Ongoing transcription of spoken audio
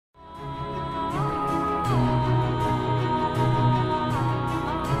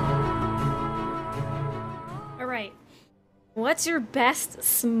What's your best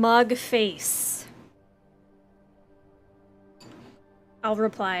smug face? I'll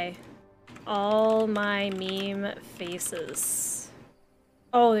reply. All my meme faces.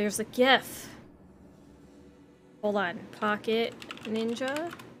 Oh, there's a GIF. Hold on. Pocket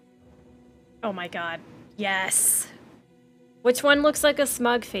Ninja? Oh my god. Yes! Which one looks like a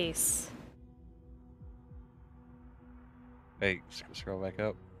smug face? Hey, scroll back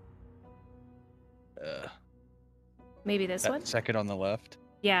up. Maybe this one? Second on the left.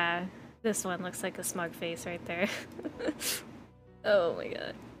 Yeah, this one looks like a smug face right there. Oh my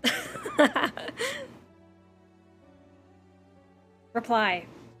god. Reply.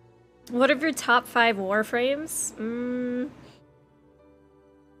 What are your top 5 warframes?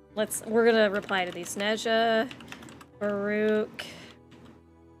 We're gonna reply to these. Neja, Baruch,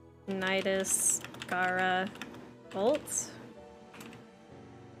 Nidus, Gara, Bolt.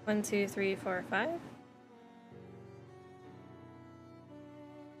 1, 2, 3, 4, 5.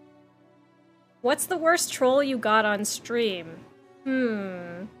 What's the worst troll you got on stream?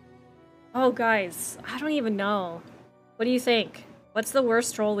 Oh, guys, I don't even know. What do you think? What's the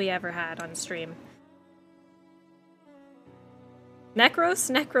worst troll we ever had on stream?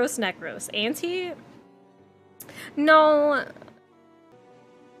 Necros? Necros, Necros. Auntie? No.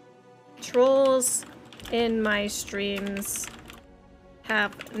 Trolls in my streams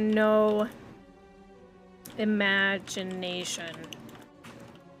have no imagination.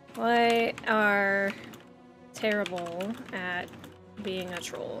 They are terrible at being a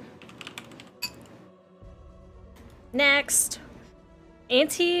troll. Next.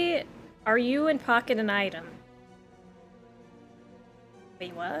 Auntie, are you in Pocket an item?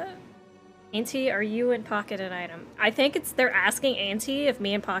 Wait, what? Auntie, are you in Pocket an item? I think they're asking Auntie if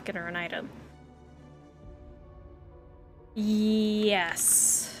me and Pocket are an item.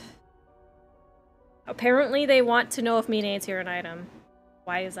 Yes. Apparently they want to know if me and Auntie are an item.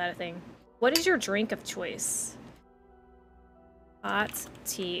 Why is that a thing? What is your drink of choice? Hot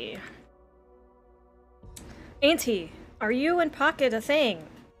tea. Auntie, are you in Pocket a thing?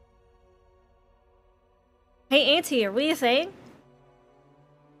 Hey Auntie, are we a thing?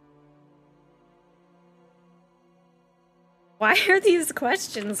 Why are these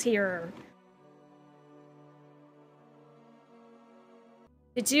questions here?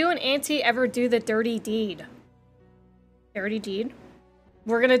 Did you and Auntie ever do the dirty deed? Dirty deed?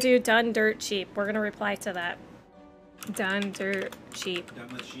 We're gonna do done dirt cheap. We're gonna reply to that. Done dirt cheap. Done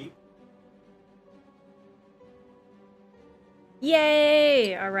with sheep?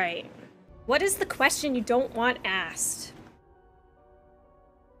 Yay! Alright. What is the question you don't want asked?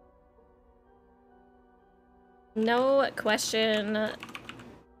 No question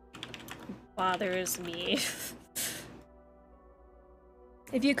bothers me.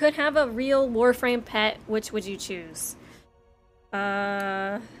 If you could have a real Warframe pet, which would you choose?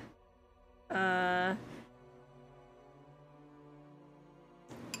 I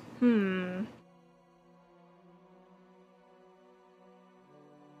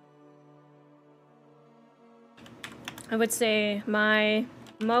would say my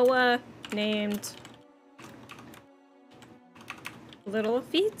Moa named Little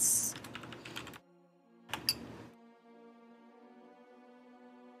Feats.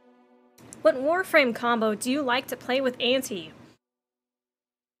 What Warframe combo do you like to play with Auntie?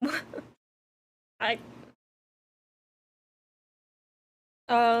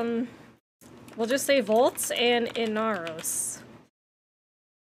 We'll just say Volts and Inaros.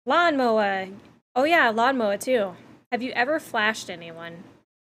 Lawnmower. Oh yeah, lawnmower too. Have you ever flashed anyone?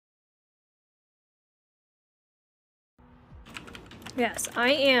 Yes,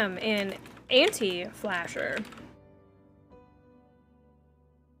 I am an anti-flasher.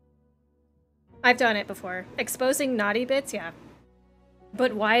 I've done it before. Exposing naughty bits, yeah.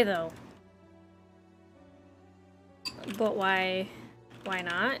 But why though? But why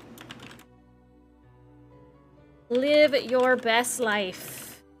not? Live your best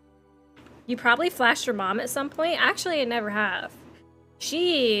life. You probably flashed your mom at some point. Actually, I never have.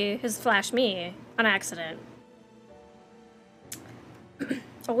 She has flashed me on accident.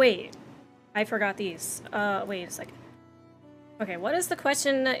 Oh, wait. I forgot these. Wait a second. Okay, what is the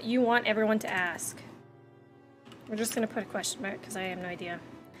question that you want everyone to ask? We're just gonna put a question mark because I have no idea.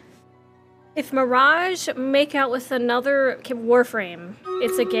 If Mirage make out with another Warframe,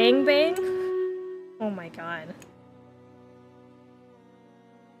 it's a gangbang? Oh my god.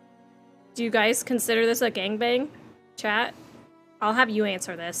 Do you guys consider this a gangbang? Chat? I'll have you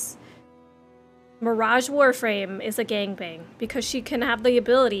answer this. Mirage Warframe is a gangbang because she can have the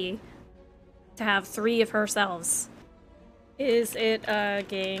ability to have 3 of herselves. Is it a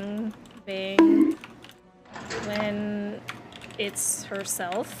gangbang when it's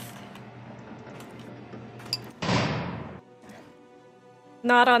herself.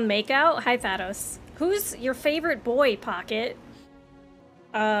 Not on makeout? Hi, Thanos. Who's your favorite boy, Pocket?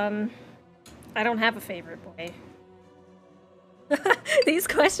 I don't have a favorite boy. These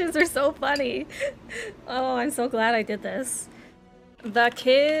questions are so funny. Oh, I'm so glad I did this. The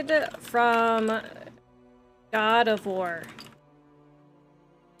kid from God of War.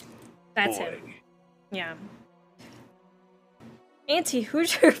 That's Boy. him. Yeah. Auntie,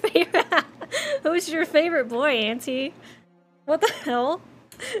 who's your favorite? Who's your favorite boy, Auntie? What the hell?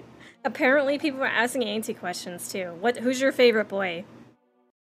 Apparently, people are asking Auntie questions too. Who's your favorite boy?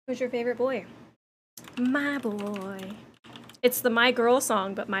 Who's your favorite boy? My boy. It's the My Girl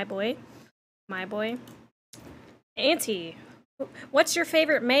song, but my boy. My boy. Auntie, what's your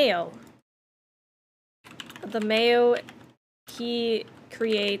favorite mayo? The mayo he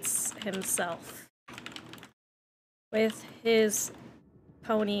creates himself with his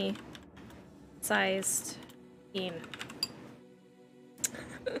pony-sized bean.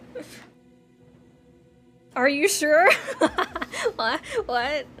 Are you sure?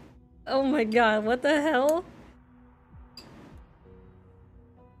 What? Oh my god, what the hell?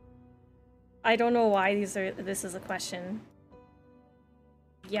 I don't know why this is a question.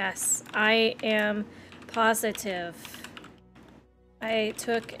 Yes, I am positive. I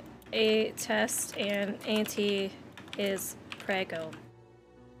took a test and Auntie is prego.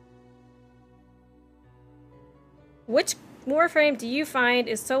 Which Warframe do you find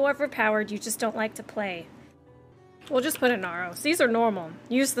is so overpowered you just don't like to play? We'll just put in Naros. These are normal.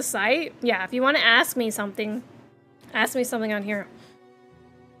 Use the site? Yeah, if you want to ask me something on here.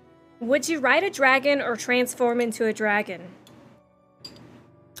 Would you ride a dragon or transform into a dragon?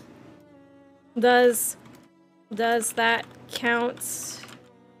 Does that count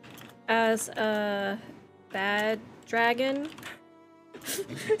as a bad dragon?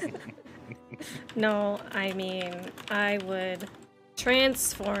 No, I mean, I would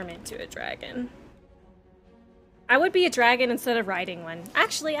transform into a dragon. I would be a dragon instead of riding one.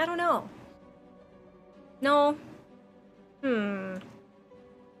 Actually, I don't know. No.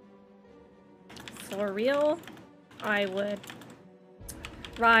 For real, I would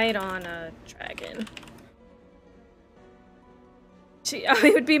ride on a dragon.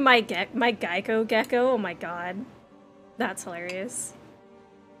 It would be my Geico gecko. Oh my god. That's hilarious.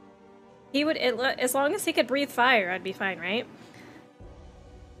 He would, as long as he could breathe fire, I'd be fine, right?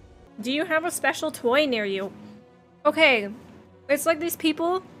 Do you have a special toy near you? Okay, it's like these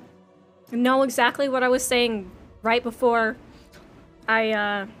people know exactly what I was saying right before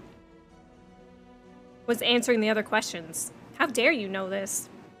I was answering the other questions. How dare you know this?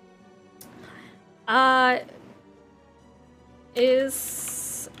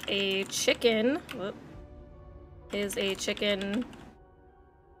 Is a chicken... Whoop. Is a chicken...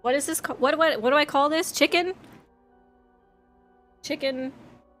 What is this called? What do I call this? Chicken? Chicken...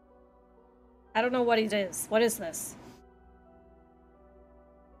 I don't know what it is. What is this?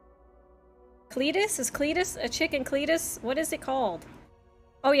 Cletus? Is Cletus a chicken Cletus? What is it called?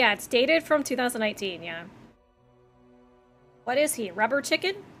 Oh yeah, it's dated from 2019, yeah. What is he? Rubber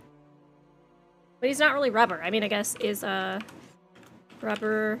chicken? But he's not really rubber. I mean, I guess is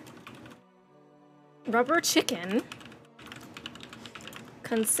rubber chicken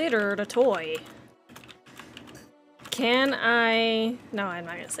considered a toy? Can I... No, I'm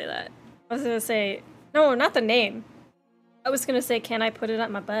not gonna say that. I was gonna say... No, not the name. I was gonna say, can I put it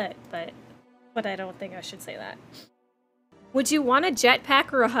up my butt? But I don't think I should say that. Would you want a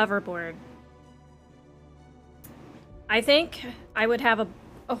jetpack or a hoverboard? I think I would have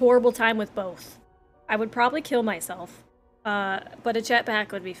a horrible time with both. I would probably kill myself. But a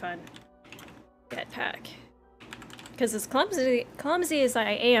jetpack would be fun. Jetpack. Because as clumsy as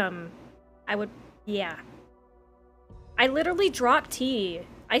I am, I would... Yeah. I literally dropped tea.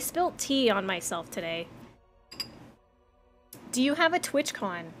 I spilt tea on myself today. Do you have a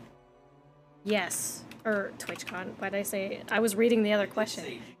TwitchCon? Yes. Or TwitchCon, why'd I say? I was reading the other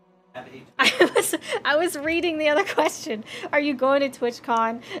question. I was reading the other question. Are you going to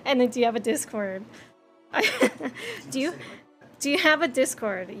TwitchCon? And then do you have a Discord? Do you have a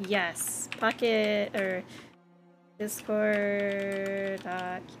Discord? Yes. Pocket or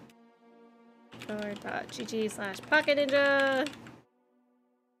discord.gg/Pocket Ninja.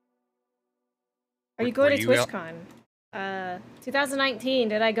 Are you going to TwitchCon? 2019.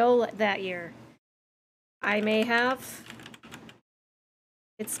 Did I go that year? I may have.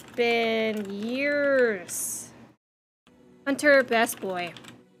 It's been years. Hunter, best boy.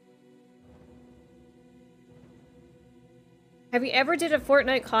 Have you ever did a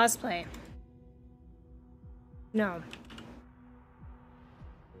Fortnite cosplay? No.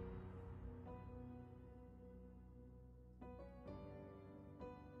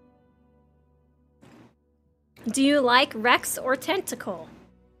 Do you like Rex or Tentacle?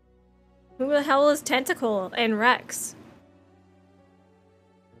 Who the hell is Tentacle and Rex?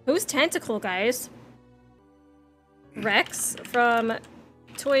 Who's Tentacle, guys? Rex from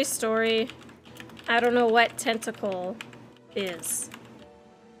Toy Story. I don't know what Tentacle is.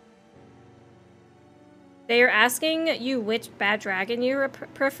 They are asking you which bad dragon you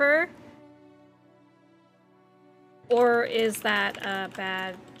prefer? Or is that a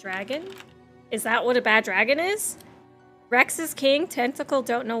bad dragon? Is that what a bad dragon is? Rex is king, Tentacle,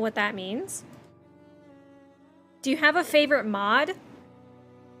 don't know what that means. Do you have a favorite mod?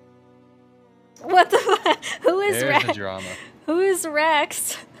 What the Who is Rex? There's the drama. Who is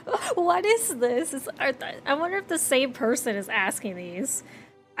Rex? What is this? I wonder if the same person is asking these.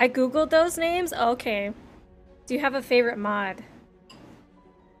 I googled those names? Okay. Do you have a favorite mod?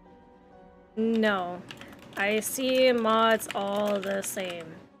 No. I see mods all the same.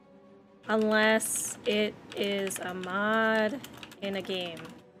 Unless it is a mod in a game.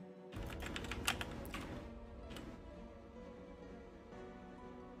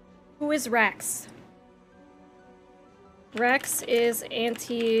 Who is Rex? Rex is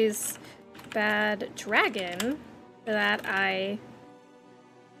Auntie's bad dragon that I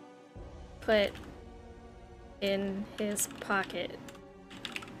put in his pocket.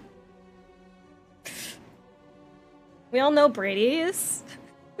 We all know Brady's.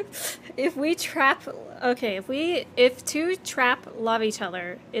 If we trap, okay, if two trap love each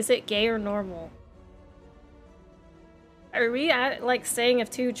other, is it gay or normal? Are we like saying if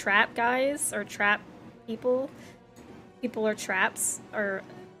two trap guys or trap people are traps, or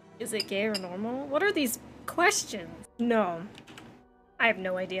is it gay or normal? What are these questions? No, I have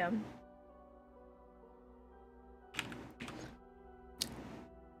no idea.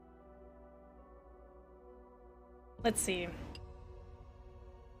 Let's see.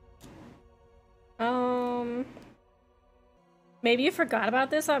 Maybe you forgot about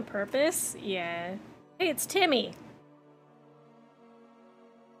this on purpose? Yeah. Hey, it's Timmy.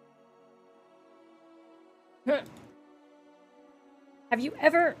 Have you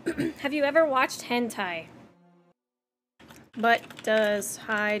ever watched hentai? But does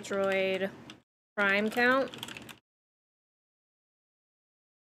Hydroid Prime count?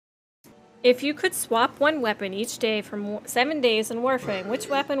 If you could swap one weapon each day for 7 days in Warframe, which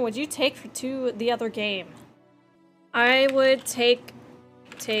weapon would you take to the other game? I would take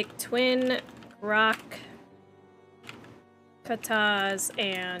twin rock katas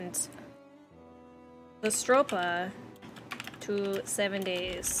and the Stropa to 7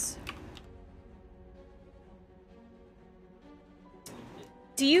 days.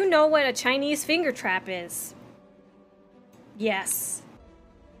 Do you know what a Chinese finger trap is? Yes.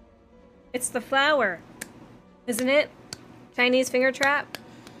 It's the flower, isn't it? Chinese finger trap?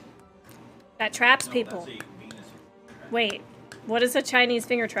 That traps people. Wait, what is a Chinese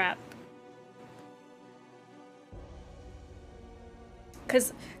finger trap?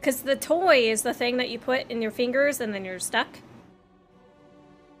 Cause the toy is the thing that you put in your fingers and then you're stuck.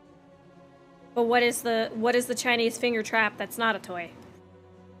 But what is the Chinese finger trap that's not a toy?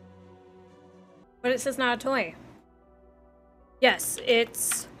 But it says not a toy. Yes,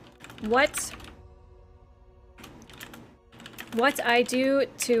 it's what I do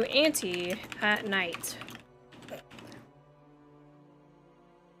to Auntie at night.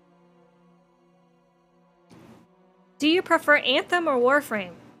 Do you prefer Anthem or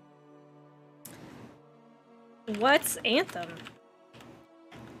Warframe? What's Anthem?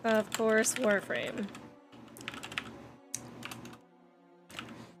 Of course, Warframe.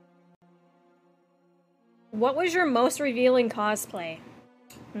 What was your most revealing cosplay?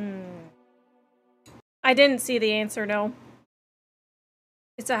 I didn't see the answer, no.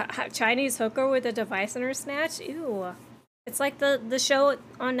 It's a Chinese hooker with a device in her snatch? Ew. It's like the show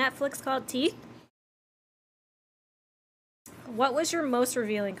on Netflix called Teeth. What was your most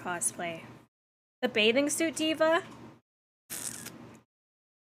revealing cosplay? The bathing suit diva?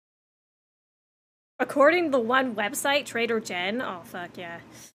 According to the one website, Trader Jen? Oh, fuck yeah.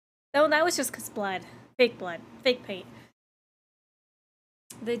 No, that was just 'cause blood. Fake blood. Fake paint.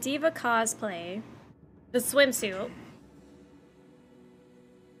 The diva cosplay. The swimsuit.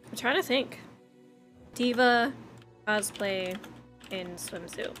 I'm trying to think. Diva cosplay in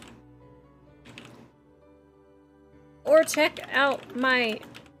swimsuit. Or check out my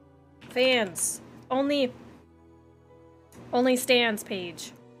fans. Only stands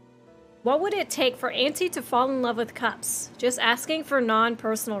page. What would it take for Auntie to fall in love with Cups? Just asking for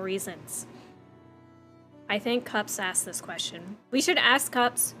non-personal reasons. I think Cups asked this question. We should ask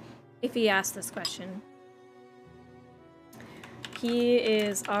Cups if he asked this question. He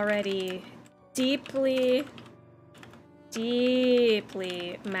is already deeply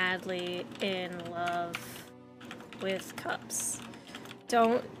deeply, madly in love with cups.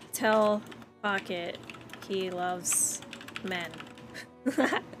 Don't tell Pocket he loves men.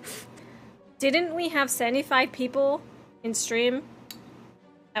 Didn't we have 75 people in stream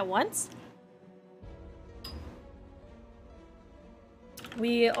at once?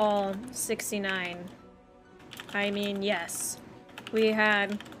 We all 69. I mean, yes. We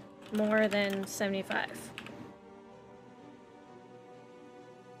had more than 75.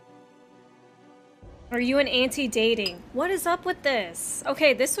 Are you an anti-dating? What is up with this?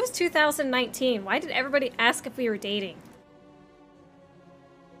 Okay, this was 2019. Why did everybody ask if we were dating?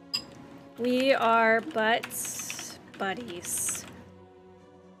 We are but buddies.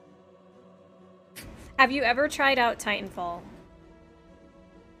 Have you ever tried out Titanfall?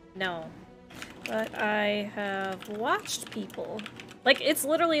 No. But I have watched people. Like, it's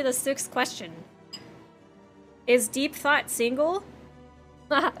literally the 6th question. Is Deep Thought single?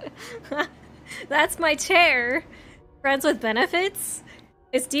 That's my chair. Friends with benefits?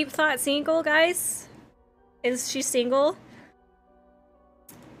 Is Deep Thought single, guys? Is she single?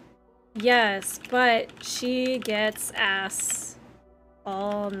 Yes, but she gets ass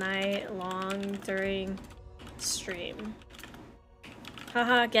all night long during stream.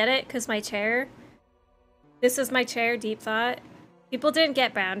 Haha, get it? 'Cause my chair? This is my chair, Deep Thought. People didn't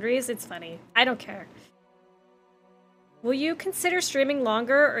get boundaries. It's funny. I don't care. Will you consider streaming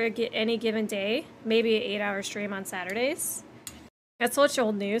longer or any given day? Maybe an 8-hour stream on Saturdays? That's such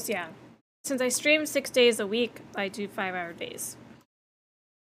old news, yeah. Since I stream 6 days a week, I do 5-hour days.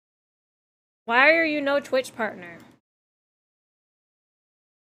 Why are you no Twitch partner?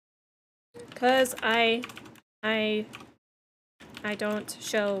 'Cause I don't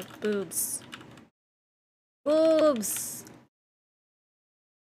show boobs. Boobs!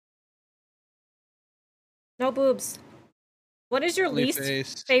 No boobs. What is your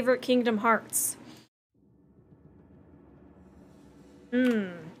least favorite Kingdom Hearts?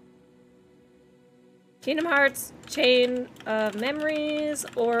 Kingdom Hearts, Chain of Memories,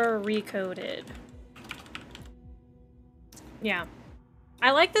 or Recoded? Yeah.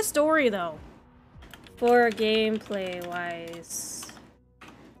 I like the story, though. For gameplay-wise.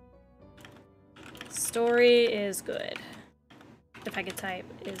 Story is good. If I could type,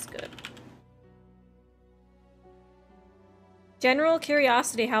 is good. General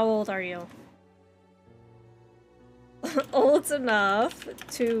curiosity, how old are you? Old enough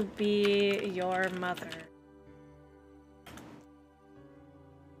to be your mother.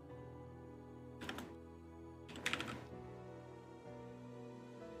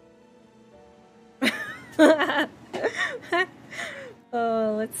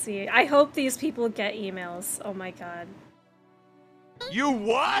 Oh, let's see. I hope these people get emails. Oh my god. You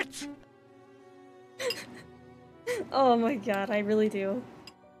what? Oh my god, I really do.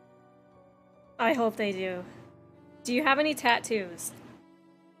 I hope they do. Do you have any tattoos?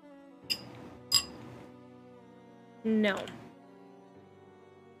 No.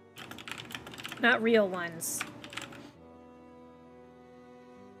 Not real ones.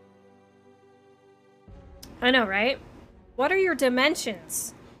 I know, right? What are your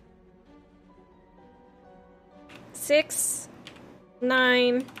dimensions? 6,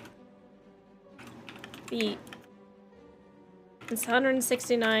 9 feet. It's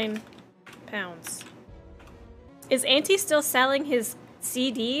 169 pounds. Is Auntie still selling his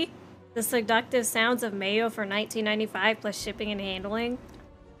CD? The Seductive Sounds of Mayo for $19.95 plus shipping and handling?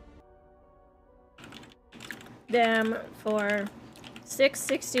 Them for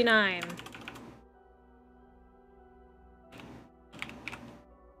 $6.69.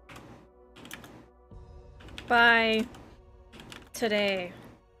 Buy today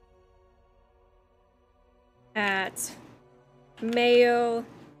at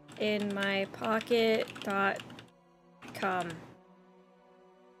mayoinmypocket.com.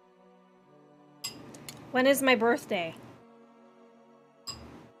 When is my birthday?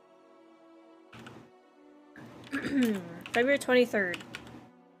 February 23rd.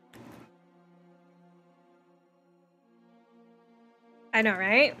 I know,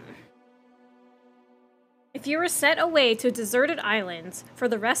 right? If you were sent away to deserted islands for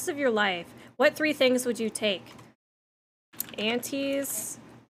the rest of your life, what 3 things would you take? Auntie's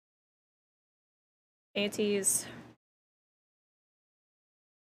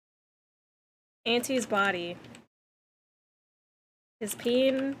body. His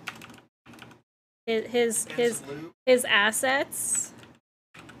peen. His assets.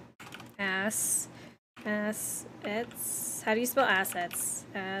 Assets. How do you spell assets?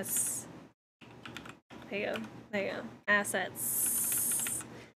 There you go. There you go. Assets.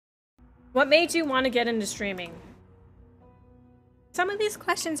 What made you want to get into streaming? Some of these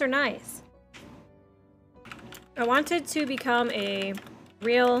questions are nice. I wanted to become a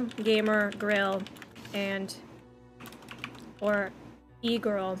real gamer grill and or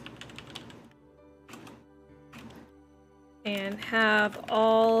e-girl and have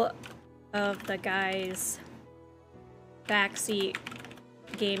all of the guys backseat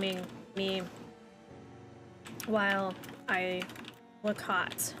gaming me while I look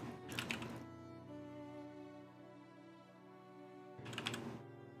hot.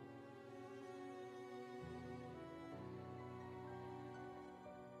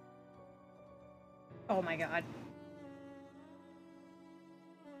 Oh my god.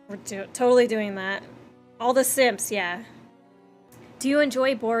 We're totally doing that. All the Sims, yeah. Do you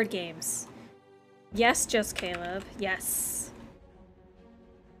enjoy board games? Yes, just Caleb. Yes.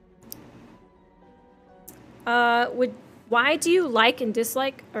 Why do you like and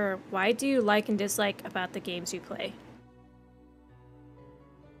dislike, or why do you like and dislike about the games you play?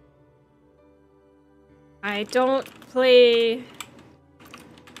 I don't play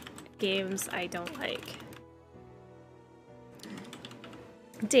games I don't like.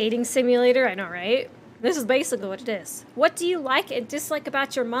 Dating simulator, I know, right? This is basically what it is. What do you like and dislike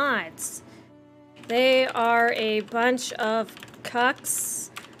about your mods? They are a bunch of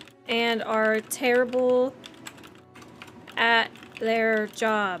cucks and are terrible at their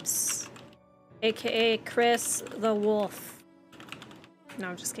jobs. AKA Chris the Wolf. No,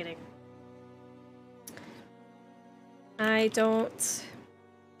 I'm just kidding. I don't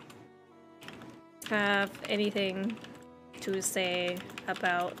have anything to say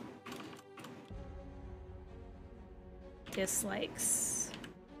about dislikes.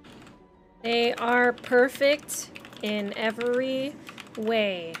 They are perfect in every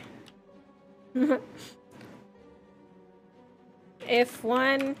way. If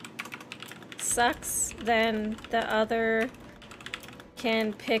one sucks, then the other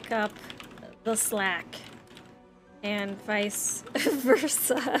can pick up the slack. And vice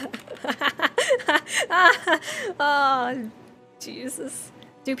versa. Oh, Jesus.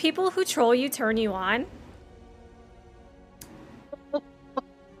 Do people who troll you turn you on?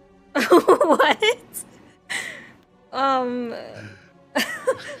 What?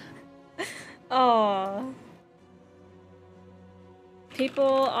 Oh. People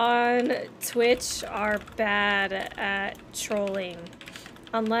on Twitch are bad at trolling.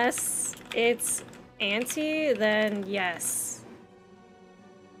 Unless it's anti, then yes.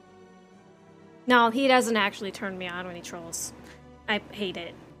 No, he doesn't actually turn me on when he trolls. I hate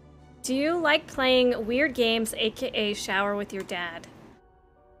it. Do you like playing weird games, aka shower with your dad?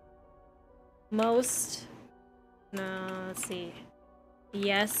 Most... No, let's see.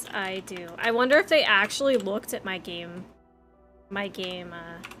 Yes, I do. I wonder if they actually looked at my game. My games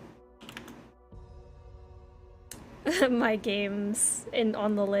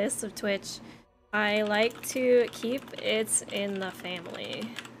on the list of Twitch. I like to keep it in the family.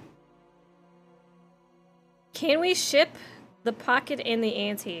 Can we ship the Pokket and the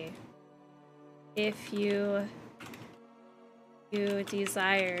Auntie? If you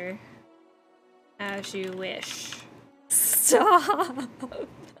desire, as you wish. Stop!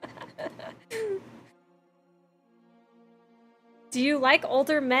 Do you like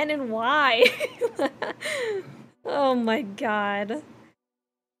older men and why? Oh my god.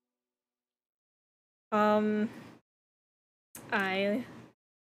 I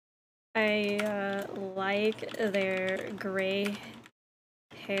like their gray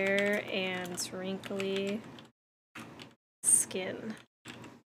hair and wrinkly skin.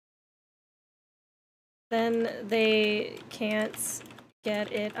 Then they can't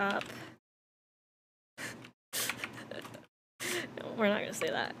get it up. No, we're not gonna say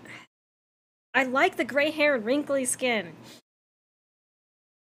that. I like the gray hair and wrinkly skin.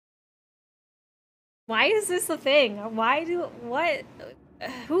 Why is this a thing? What?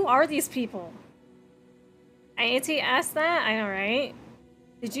 Who are these people? Auntie asked that? I know, right?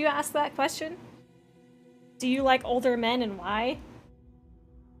 Did you ask that question? Do you like older men and why?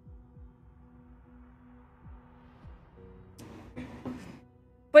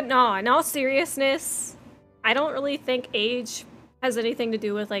 But no, in all seriousness, I don't really think age has anything to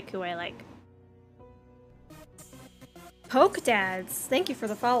do with like who I like. Poke Dads, thank you for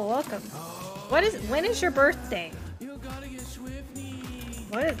the follow. Welcome. When is your birthday?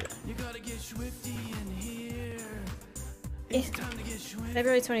 What is it?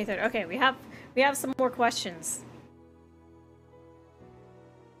 February 23rd. Okay, we have some more questions.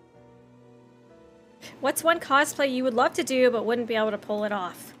 What's one cosplay you would love to do but wouldn't be able to pull it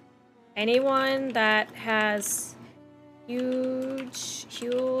off? Anyone that has huge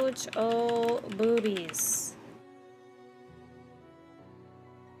old boobies.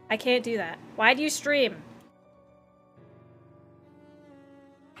 I can't do that. Why do you stream?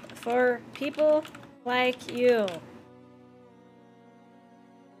 For people like you.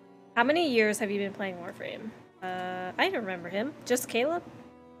 How many years have you been playing Warframe? I don't remember him. Just Caleb?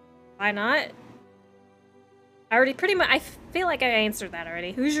 Why not? I already pretty much, I feel like I answered that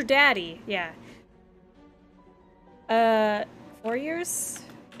already. Who's your daddy? Yeah. 4 years,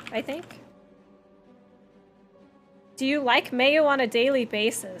 I think. Do you like mayo on a daily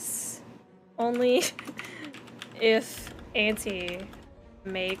basis? Only if Auntie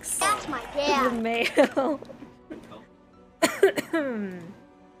makes That's my dad. mayo.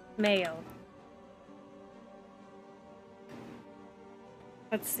 Mayo.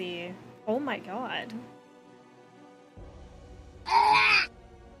 Let's see. Oh my god.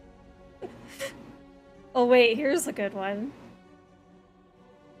 Oh wait, here's a good one.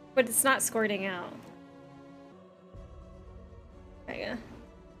 But it's not squirting out. Okay.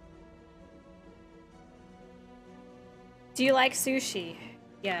 Do you like sushi?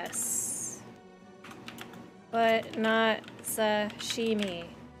 Yes. But not sashimi.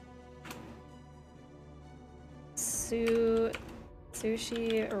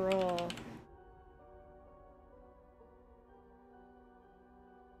 Sushi roll.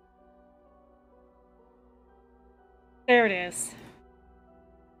 There it is.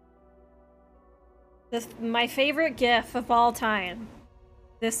 My favorite GIF of all time.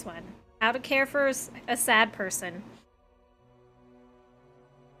 This one. How to care for a sad person.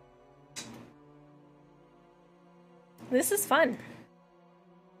 This is fun.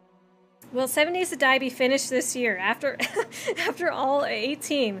 Will 7 Days to Die be finished this year? After all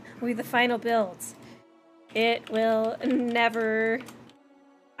 18 will be the final builds. It will never...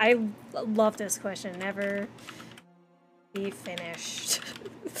 I love this question. Never be finished.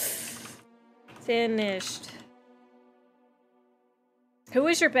 Finished. Who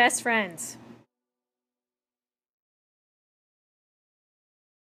is your best friend?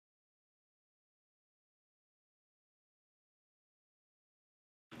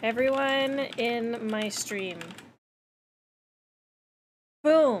 Everyone in my stream.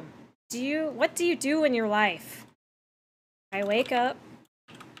 Boom. What do you do in your life? I wake up,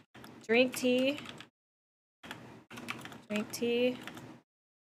 drink tea,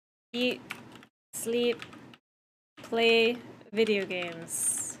 eat, sleep, play video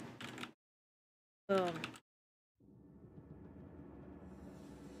games. Boom.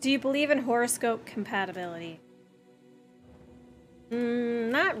 Do you believe in horoscope compatibility?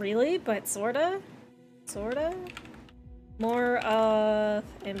 Not really, but sorta. Sorta. More of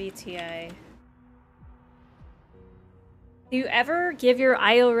MBTI. Do you ever give your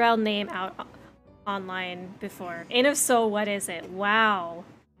IRL name out online before? And if so, what is it? Wow.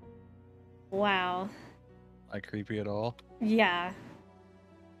 Wow. Not creepy at all. Yeah.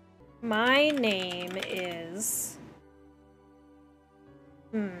 My name is...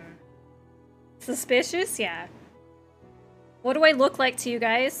 Suspicious? Yeah. What do I look like to you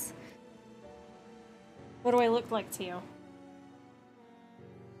guys? What do I look like to you?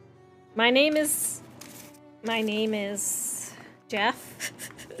 My name is Jeff.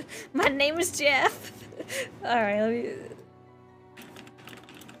 My name is Jeff. Alright, let me...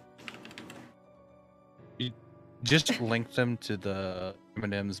 You just link them to the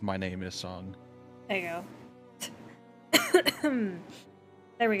Eminem's My Name Is song. There you go.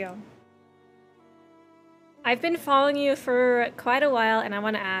 There we go. I've been following you for quite a while, and I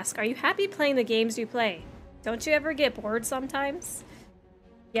want to ask, are you happy playing the games you play? Don't you ever get bored sometimes?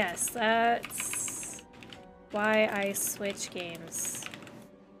 Yes, that's why I switch games.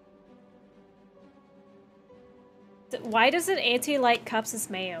 Why doesn't Auntie like cups as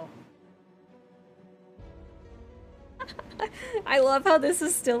mayo? I love how this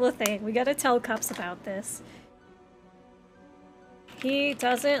is still a thing. We gotta tell Cups about this. He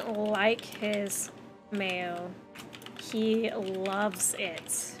doesn't like his mayo. He loves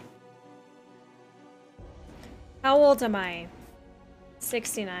it. How old am I?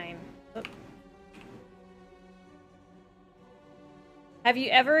 69. Oh. Have you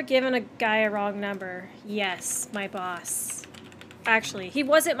ever given a guy a wrong number? Yes, my boss. Actually, he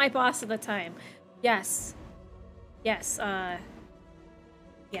wasn't my boss at the time. Yes. Yes,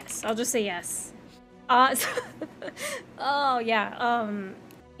 yes, I'll just say yes. Oh, yeah,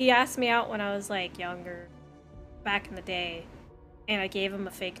 he asked me out when I was, like, younger, back in the day, and I gave him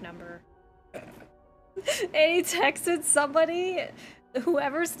a fake number. And he texted somebody,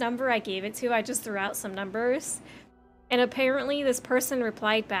 whoever's number I gave it to, I just threw out some numbers, and apparently this person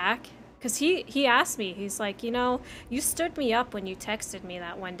replied back, because he asked me, he's like, you know, you stood me up when you texted me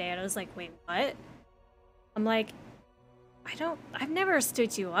that one day, and I was like, wait, what? I'm like, I've never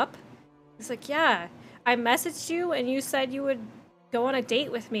stood you up. He's like, yeah, I messaged you and you said you would go on a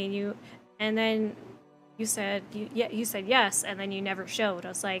date with me and then you said, you said yes, and then you never showed. I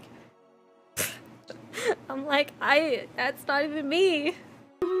was like, that's not even me.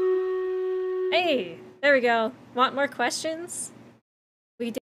 Hey, there we go. Want more questions?